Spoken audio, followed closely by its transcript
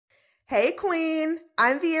Hey, Queen.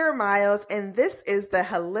 I'm Vieira Miles, and this is the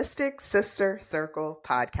Holistic Sister Circle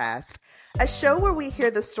podcast, a show where we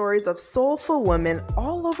hear the stories of soulful women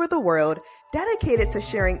all over the world dedicated to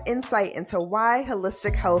sharing insight into why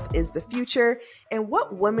holistic health is the future and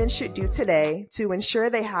what women should do today to ensure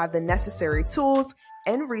they have the necessary tools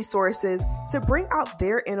and resources to bring out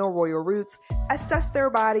their inner royal roots, assess their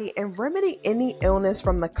body, and remedy any illness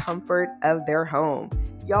from the comfort of their home.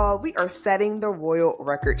 Y'all, we are setting the royal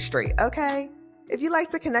record straight, okay? If you'd like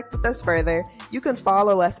to connect with us further, you can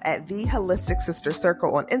follow us at The Holistic Sister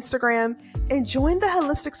Circle on Instagram and join the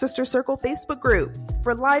Holistic Sister Circle Facebook group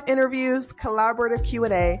for live interviews, collaborative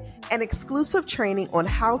Q&A, and exclusive training on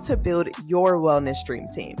how to build your wellness dream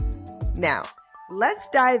team. Now, let's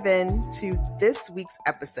dive into this week's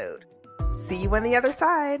episode. See you on the other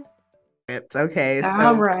side. It's okay.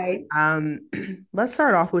 All right. Let's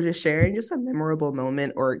start off with just sharing just a memorable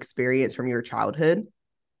moment or experience from your childhood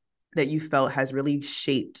that you felt has really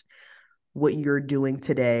shaped what you're doing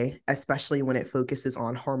today, especially when it focuses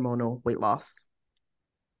on hormonal weight loss.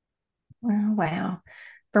 Oh, wow.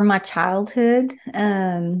 From my childhood,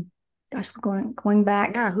 gosh, we're going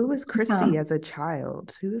back. Yeah, who was Kristy as a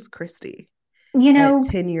child? Who is Kristy You at know,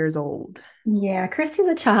 10 years old? yeah, Christy as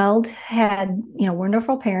a child had,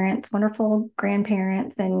 wonderful parents, wonderful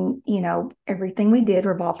grandparents, and, everything we did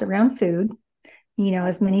revolved around food,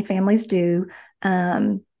 as many families do.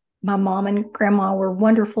 My mom and grandma were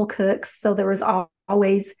wonderful cooks, so there was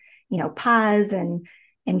always, pies and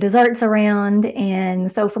desserts around.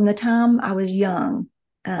 And so from the time I was young,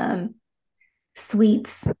 um,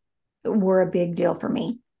 sweets were a big deal for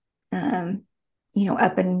me,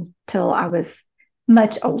 up until I was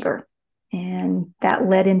much older. And that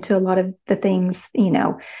led into a lot of the things,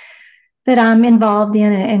 that I'm involved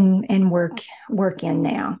in and work in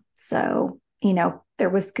now. So, there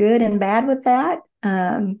was good and bad with that.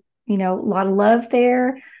 A lot of love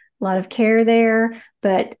there, a lot of care there,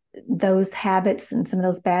 but those habits and some of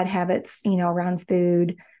those bad habits, around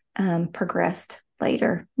food, progressed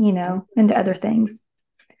later, into other things.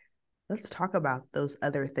 Let's talk about those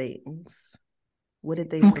other things. What did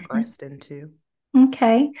they Okay. progress into?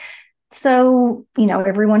 Okay. So,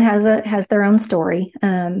 everyone has their own story.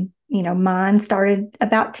 Mine started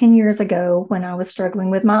about 10 years ago when I was struggling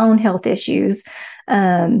with my own health issues.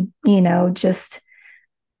 Just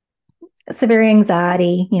severe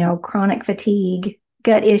anxiety, chronic fatigue,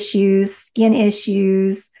 gut issues, skin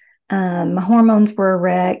issues. My hormones were a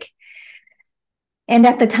wreck. And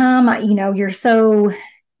at the time, you're so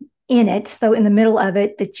in it, so in the middle of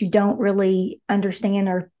it, that you don't really understand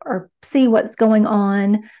or see what's going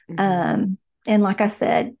on. And like I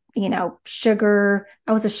said, sugar,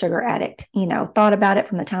 I was a sugar addict, thought about it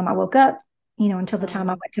from the time I woke up, until the time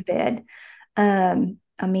I went to bed.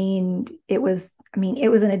 It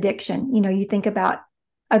was an addiction. You think about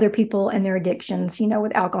other people and their addictions,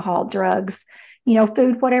 with alcohol, drugs,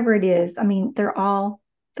 food, whatever it is. They're all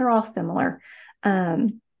similar.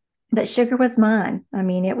 But sugar was mine.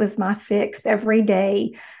 It was my fix every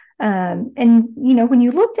day. And when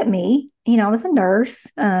you looked at me, I was a nurse.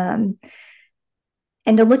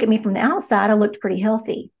 And to look at me from the outside, I looked pretty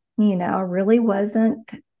healthy. I really wasn't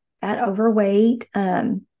that overweight.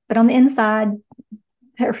 But on the inside,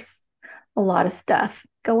 there's a lot of stuff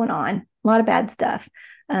going on, a lot of bad stuff.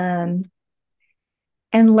 And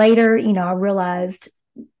later, I realized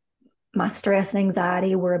my stress and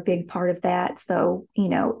anxiety were a big part of that. So,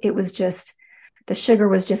 it was just the sugar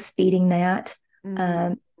was just feeding that.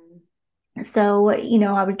 Mm-hmm. So,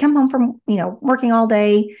 I would come home from, working all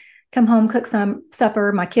day, come home, cook some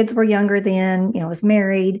supper. My kids were younger then, I was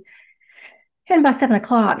married. And by 7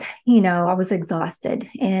 o'clock, I was exhausted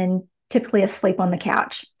and typically asleep on the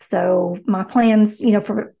couch. So my plans,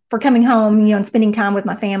 for coming home, and spending time with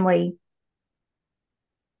my family,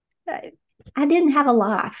 I didn't have a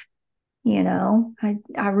life.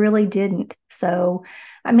 I really didn't. So,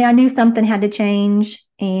 I knew something had to change,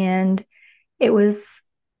 and it was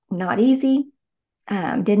not easy.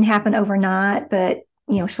 Didn't happen overnight, but,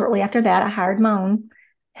 shortly after that, I hired my own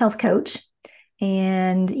health coach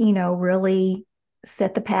and, really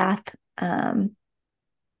set the path,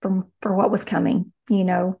 for what was coming,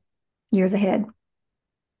 years ahead.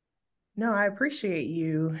 No, I appreciate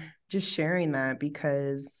you just sharing that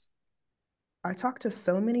because I talk to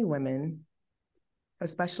so many women,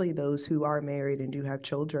 especially those who are married and do have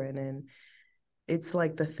children, and it's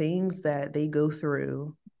like the things that they go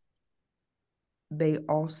through, they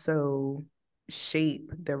also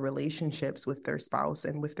shape their relationships with their spouse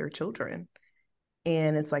and with their children.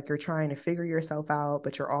 And it's like you're trying to figure yourself out,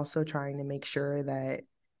 but you're also trying to make sure that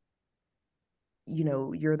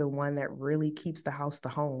you're the one that really keeps the house the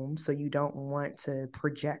home. So you don't want to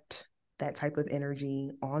project that type of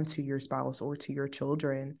energy onto your spouse or to your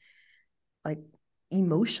children. Like,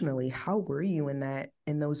 emotionally, how were you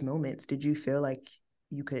in those moments? Did you feel like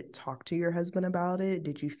you could talk to your husband about it?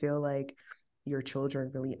 Did you feel like your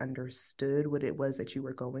children really understood what it was that you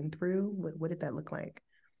were going through? What did that look like?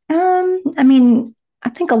 I mean, I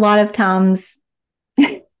think a lot of times,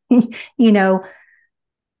 you know,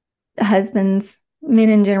 husbands, men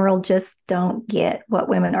in general, just don't get what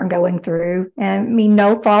women are going through. And I mean,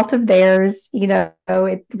 no fault of theirs,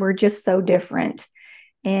 we're just so different.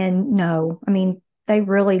 And no, I mean, they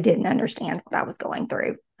really didn't understand what I was going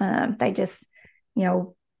through. They just, you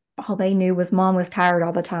know, all they knew was mom was tired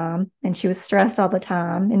all the time and she was stressed all the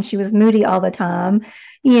time and she was moody all the time,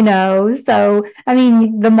 So, I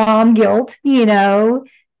mean, the mom guilt,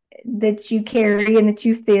 that you carry and that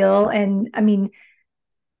you feel. And I mean,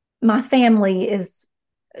 my family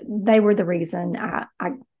they were the reason I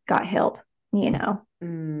got help,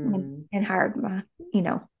 and hired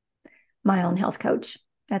my own health coach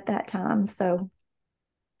at that time. So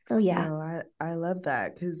yeah. No, I love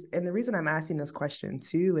that, and the reason I'm asking this question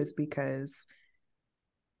too is because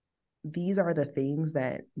these are the things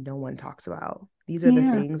that no one talks about. These are the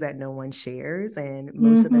Yeah. things that no one shares. And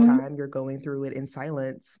most of the Mm-hmm. time, you're going through it in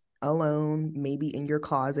silence, alone, maybe in your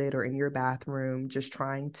closet or in your bathroom, just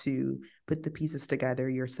trying to put the pieces together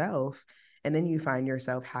yourself. And then you find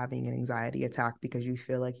yourself having an anxiety attack because you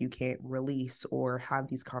feel like you can't release or have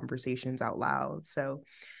these conversations out loud. So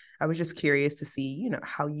I was just curious to see,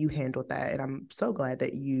 how you handled that. And I'm so glad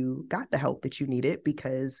that you got the help that you needed,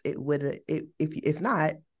 because if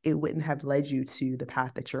not, it wouldn't have led you to the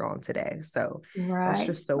path that you're on today. So that's Right.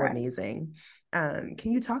 just so Right. amazing.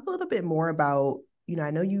 Can you talk a little bit more about, I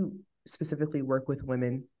know you specifically work with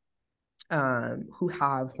women who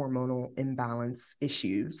have hormonal imbalance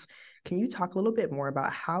issues. Can you talk a little bit more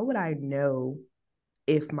about how would I know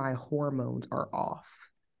if my hormones are off?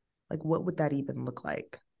 Like, what would that even look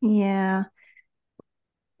like? Yeah.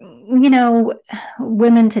 You know,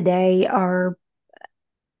 women today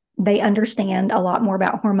they understand a lot more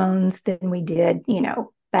about hormones than we did,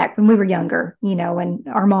 back when we were younger, and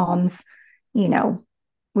our moms, you know,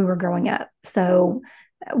 we were growing up. So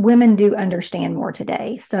women do understand more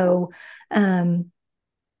today. So um,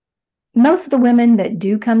 most of the women that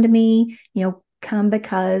do come to me, come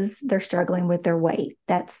because they're struggling with their weight.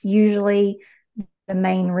 That's usually the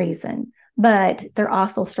main reason. But they're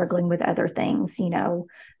also struggling with other things,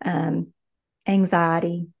 um,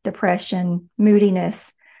 anxiety, depression,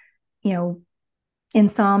 moodiness, you know,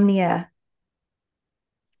 insomnia,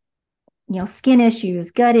 skin issues,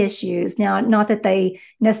 gut issues. Now, not that they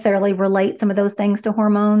necessarily relate some of those things to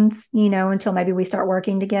hormones, until maybe we start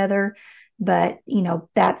working together. But,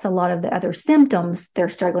 that's a lot of the other symptoms they're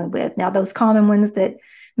struggling with. Now, those common ones that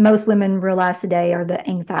most women realize today are the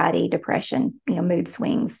anxiety, depression, mood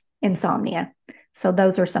swings, insomnia. So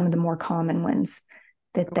those are some of the more common ones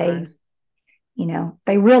that Okay.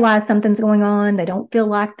 they realize something's going on. They don't feel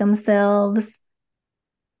like themselves,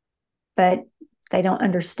 but they don't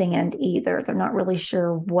understand either. They're not really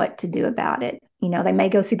sure what to do about it. They may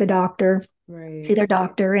go see the doctor, see Right. their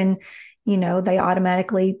doctor, and they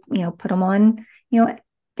automatically put them on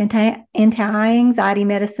anti-anxiety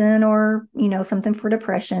medicine, or something for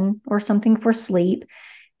depression or something for sleep.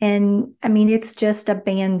 And I mean, it's just a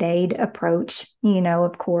band-aid approach,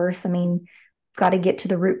 of course. I mean, got to get to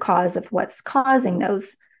the root cause of what's causing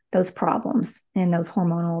those problems and those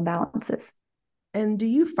hormonal imbalances. And do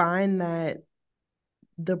you find that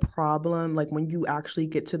the problem, like when you actually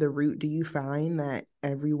get to the root, do you find that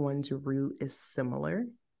everyone's root is similar?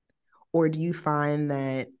 Or do you find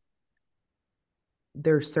that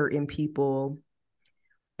there's certain people?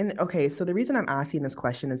 And okay, so the reason I'm asking this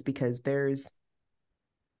question is because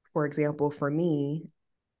for example, for me,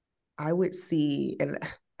 I would see, and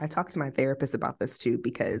I talked to my therapist about this too,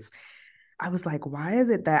 because I was like, why is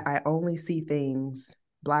it that I only see things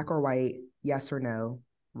black or white, yes or no,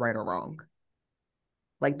 right or wrong?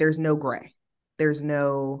 Like there's no gray. There's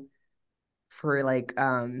no for like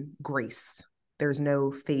grace. There's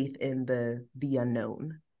no faith in the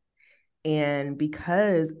unknown. And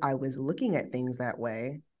because I was looking at things that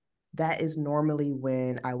way, that is normally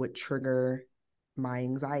when I would trigger my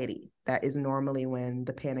anxiety. That is normally when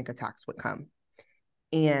the panic attacks would come.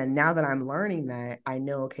 And now that I'm learning that, I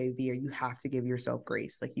know, okay, Via, you have to give yourself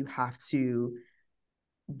grace. Like you have to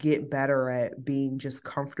get better at being just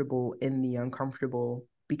comfortable in the uncomfortable,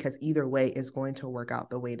 because either way is going to work out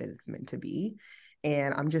the way that it's meant to be.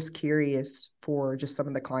 And I'm just curious, for just some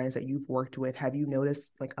of the clients that you've worked with, have you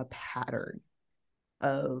noticed like a pattern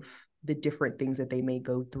of the different things that they may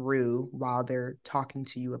go through while they're talking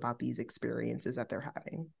to you about these experiences that they're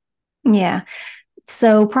having? Yeah.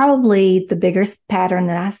 So probably the biggest pattern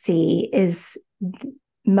that I see is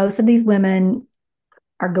most of these women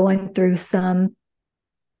are going through some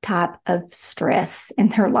type of stress in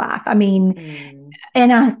their life. I mean,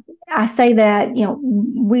 and I say that,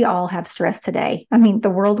 we all have stress today. I mean, the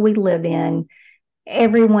world we live in,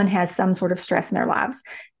 everyone has some sort of stress in their lives.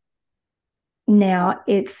 Now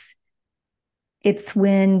it's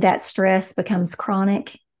when that stress becomes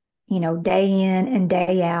chronic, day in and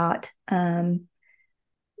day out.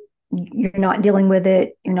 You're not dealing with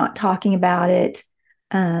it, you're not talking about it.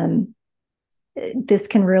 This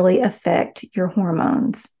can really affect your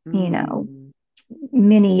hormones,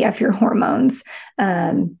 many of your hormones.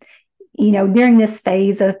 During this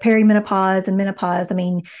phase of perimenopause and menopause, I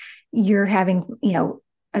mean, you're having,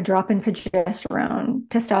 a drop in progesterone,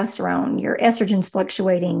 testosterone, your estrogen's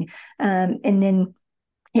fluctuating. And then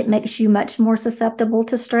it makes you much more susceptible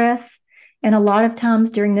to stress. And a lot of times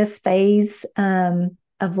during this phase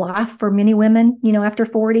of life for many women, after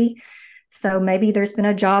 40, so maybe there's been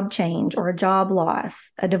a job change or a job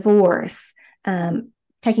loss, a divorce,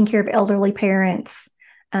 taking care of elderly parents,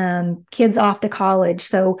 kids off to college.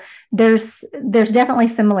 So there's definitely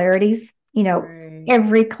similarities. Right.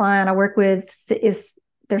 Every client I work with is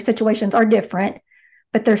their situations are different,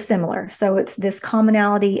 but they're similar. So it's this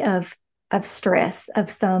commonality of stress of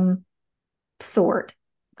some sort,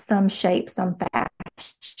 some shape, some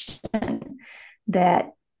fashion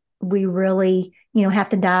that we really, have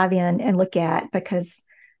to dive in and look at, because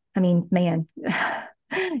I mean, man,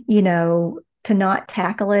 to not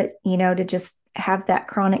tackle it, to just have that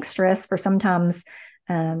chronic stress for sometimes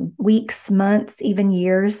weeks, months, even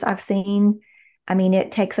years, I've seen. I mean,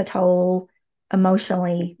 it takes a toll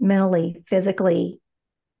emotionally, mentally, physically.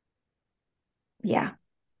 Yeah.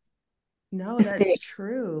 No, It's that's big.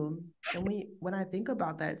 true. And when I think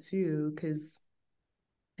about that too, because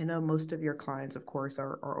I know most of your clients, of course,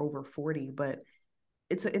 are over 40, but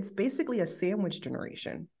it's basically a sandwich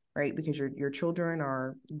generation, right? Because your children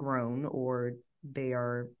are grown or they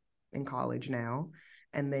are in college now,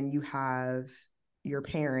 and then you have your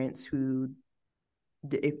parents who,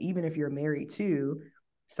 even if you're married too,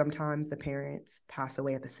 sometimes the parents pass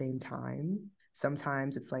away at the same time.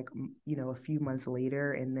 Sometimes it's like, a few months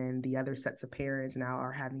later, and then the other sets of parents now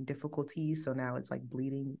are having difficulties. So now it's like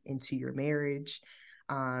bleeding into your marriage,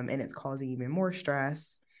 and it's causing even more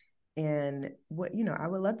stress. And I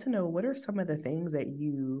would love to know, what are some of the things that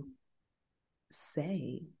you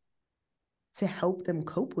say to help them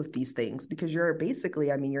cope with these things? Because you're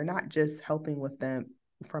basically, I mean, you're not just helping with them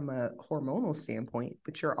from a hormonal standpoint,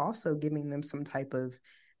 but you're also giving them some type of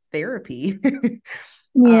therapy, a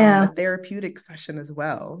Yeah. therapeutic session as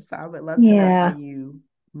well. So I would love to know how Yeah. you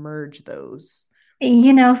merge those.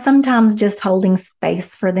 Sometimes just holding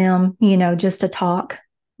space for them, just to talk,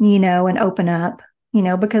 and open up,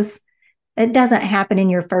 because it doesn't happen in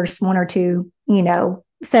your first one or two,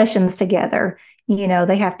 sessions together.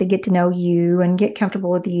 They have to get to know you and get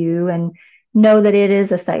comfortable with you and know that it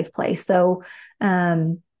is a safe place. So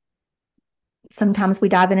sometimes we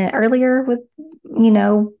dive in it earlier with,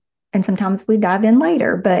 and sometimes we dive in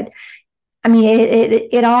later. But I mean,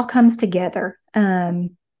 it all comes together.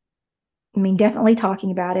 I mean, definitely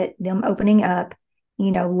talking about it, them opening up,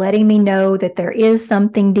 letting me know that there is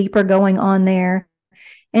something deeper going on there.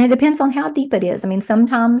 And it depends on how deep it is. I mean,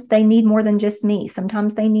 sometimes they need more than just me.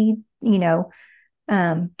 Sometimes they need,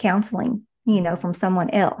 counseling, from someone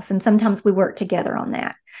else. And sometimes we work together on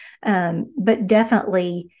that. But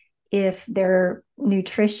definitely, if their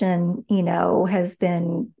nutrition, has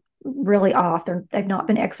been really off, they've not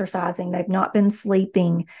been exercising, they've not been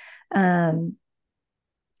sleeping.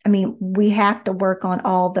 I mean, we have to work on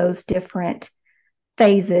all those different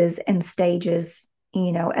phases and stages,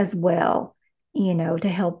 as well, to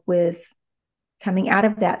help with coming out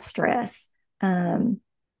of that stress, and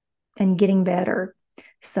getting better.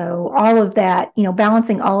 So all of that,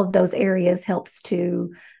 balancing all of those areas helps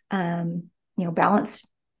to, balance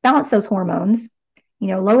those hormones,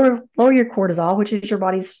 lower your cortisol, which is your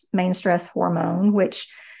body's main stress hormone, which,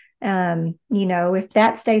 if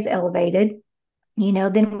that stays elevated,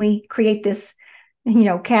 then we create this,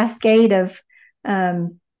 cascade of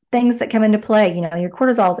things that come into play. Your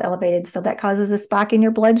cortisol is elevated, so that causes a spike in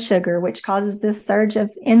your blood sugar, which causes this surge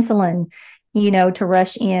of insulin, to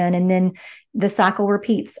rush in. And then the cycle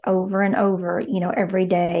repeats over and over, every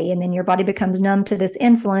day. And then your body becomes numb to this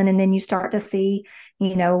insulin. And then you start to see,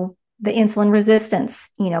 the insulin resistance,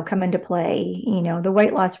 come into play, the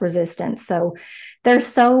weight loss resistance. So there's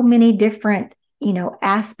so many different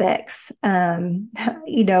aspects,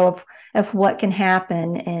 of what can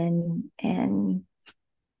happen, and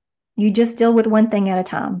you just deal with one thing at a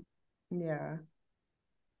time. Yeah.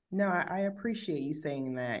 No, I appreciate you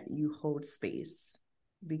saying that you hold space,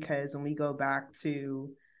 because when we go back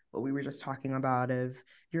to what we were just talking about of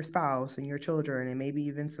your spouse and your children and maybe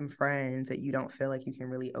even some friends that you don't feel like you can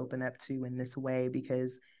really open up to in this way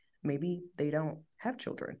because maybe they don't have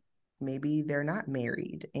children. Maybe they're not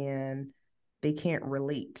married and they can't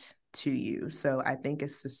relate to you. So I think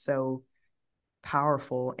it's just so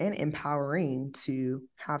powerful and empowering to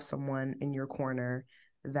have someone in your corner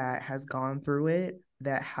that has gone through it,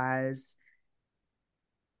 that has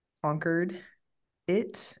conquered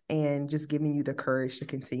it, and just giving you the courage to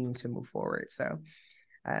continue to move forward. So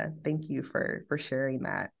thank you for sharing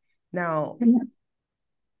that. Now,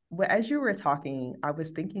 as you were talking, I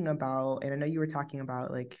was thinking about, and I know you were talking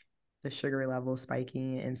about like the sugar level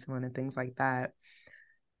spiking, insulin, and things like that.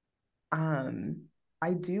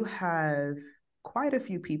 I do have quite a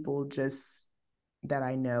few people just that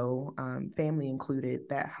I know, family included,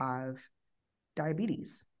 that have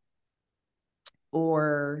diabetes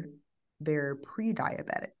or they're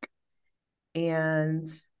pre-diabetic. And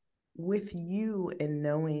with you and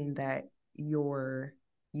knowing that you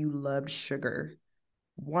loved sugar,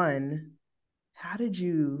 one, how did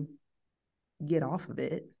you get off of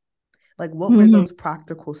it? Like, what were Mm-hmm. those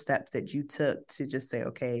practical steps that you took to just say,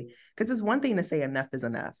 okay, because it's one thing to say enough is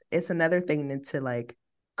enough. It's another thing to like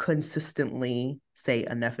consistently say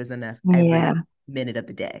enough is enough Yeah. every minute of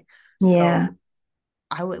the day. Yeah. So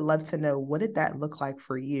I would love to know, what did that look like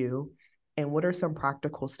for you? And what are some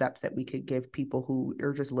practical steps that we could give people who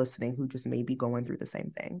are just listening, who just may be going through the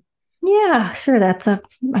same thing? Yeah, sure. That's a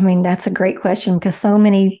great question because so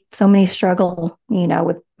many struggle,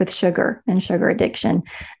 with sugar and sugar addiction.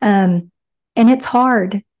 And it's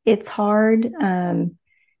hard. It's hard.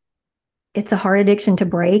 It's a hard addiction to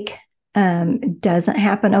break. It doesn't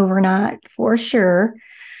happen overnight for sure.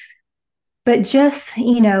 But just,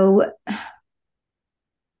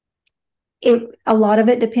 a lot of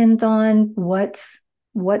it depends on what's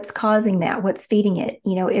causing that, what's feeding it.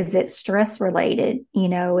 Is it stress related?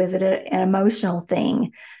 Is it an emotional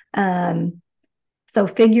thing? um, so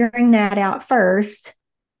figuring that out first,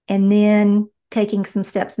 and then taking some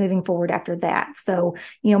steps moving forward after that. So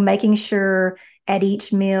making sure at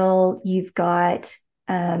each meal you've got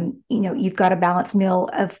a balanced meal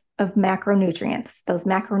of macronutrients. Those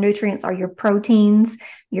macronutrients are your proteins,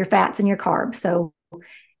 your fats, and your carbs. So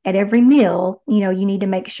at every meal, you need to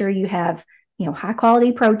make sure you have, high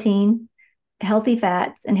quality protein, healthy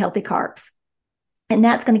fats, and healthy carbs. And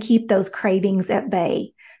that's going to keep those cravings at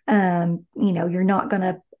bay. You're not going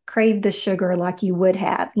to crave the sugar like you would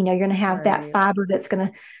have. You're going to have that Right. fiber that's going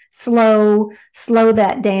to slow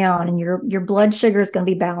that down, and your blood sugar is going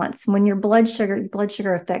to be balanced. When your blood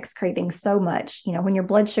sugar affects cravings so much. When your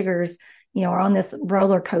blood sugars, are on this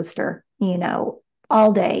roller coaster,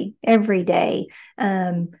 all day, every day,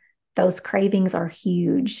 those cravings are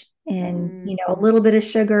huge. And, a Mm-hmm. little bit of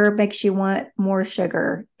sugar makes you want more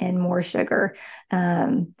sugar and more sugar.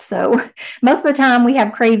 So most of the time we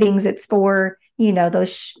have cravings, it's for,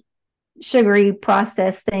 those sugary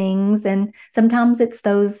processed things. And sometimes it's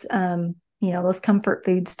those comfort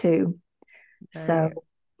foods too. So, Right.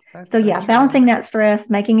 That's so so yeah, true. balancing that stress,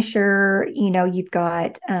 making sure, you've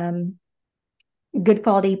got, good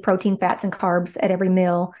quality protein, fats, and carbs at every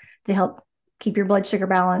meal to help keep your blood sugar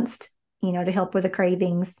balanced, to help with the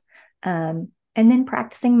cravings. And then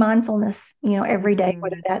practicing mindfulness, every day,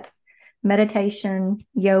 whether Mm, that's meditation,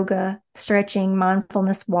 yoga, stretching,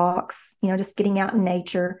 mindfulness walks, just getting out in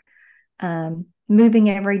nature, moving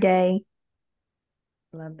every day.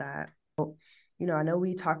 love that. I know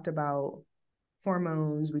we talked about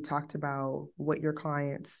hormones, we talked about what your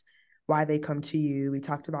clients, why they come to you, we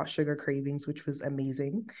talked about sugar cravings, which was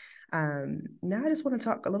amazing. Now I just want to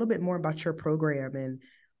talk a little bit more about your program and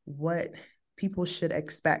what people should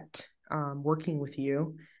expect, working with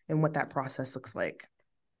you, and what that process looks like.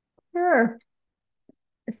 Sure.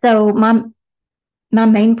 So my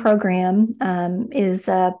main program is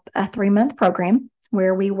a 3-month program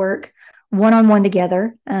where we work one on one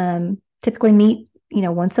together. Typically meet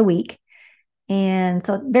once a week, and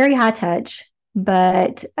so very high touch.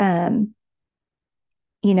 But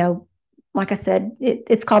you know, like I said,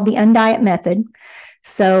 it's called the undiet method.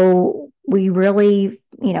 So we really,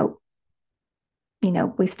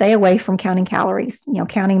 we stay away from counting calories,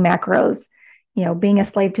 counting macros, being a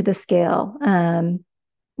slave to the scale.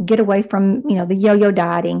 Get away from the yo-yo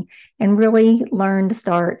dieting, and really learn to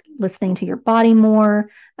start listening to your body more,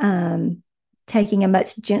 taking a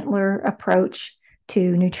much gentler approach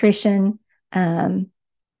to nutrition,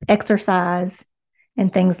 exercise,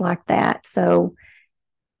 and things like that. So,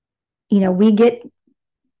 we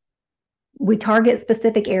target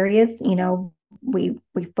specific areas. We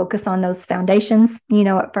focus on those foundations,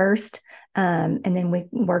 at first, and then we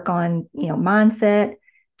work on mindset,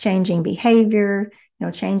 changing behavior,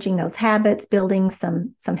 changing those habits, building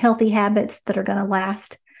some healthy habits that are going to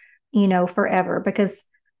last, forever. Because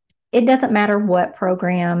it doesn't matter what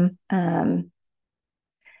program,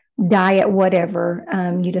 diet, whatever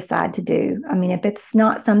you decide to do. I mean, if it's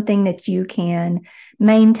not something that you can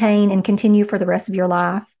maintain and continue for the rest of your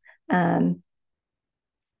life,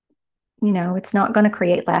 it's not going to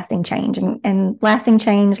create lasting change, and lasting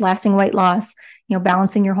change, lasting weight loss,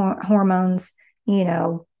 balancing your hormones,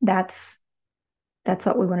 that's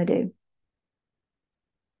what we want to do.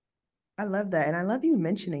 I love that. And I love you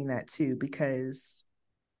mentioning that too, because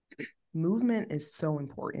movement is so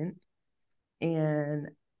important. And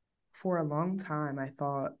for a long time, I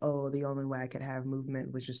thought, oh, the only way I could have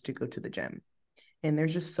movement was just to go to the gym. And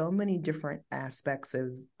there's just so many different aspects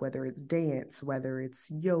of whether it's dance, whether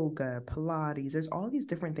it's yoga, Pilates, there's all these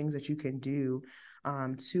different things that you can do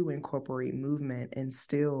to incorporate movement, and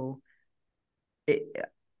still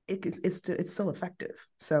it's still effective.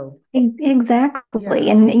 So exactly.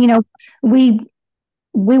 yeah. And we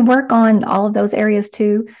work on all of those areas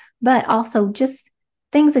too, but also just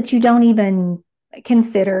things that you don't even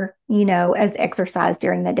consider, as exercise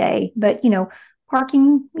during the day. But,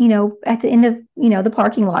 parking, at the end of, the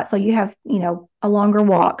parking lot. So you have, a longer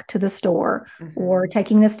walk to the store, or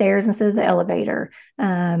taking the stairs instead of the elevator,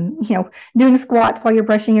 doing squats while you're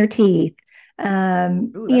brushing your teeth. Ooh,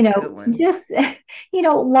 that's a good one. Just,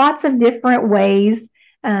 lots of different ways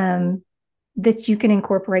that you can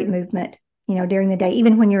incorporate movement, during the day,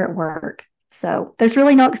 even when you're at work. So there's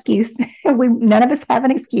really no excuse. None of us have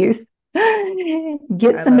an excuse.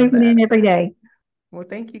 Get I some love movement that. in every day. Well,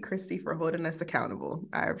 thank you, Kristy, for holding us accountable.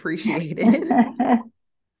 I appreciate it.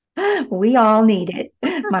 We all need it,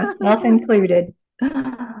 myself included.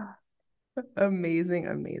 Amazing,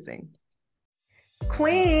 amazing.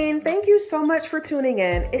 Queen, thank you so much for tuning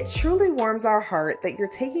in. It truly warms our heart that you're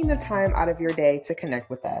taking the time out of your day to connect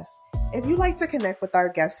with us. If you'd like to connect with our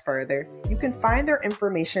guests further, you can find their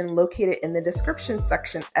information located in the description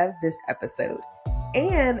section of this episode.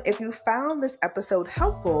 And if you found this episode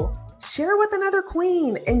helpful, share with another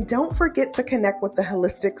queen, and don't forget to connect with the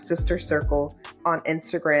Holistic Sister Circle on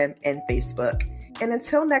Instagram and Facebook. And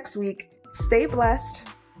until next week, stay blessed.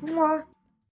 Mwah.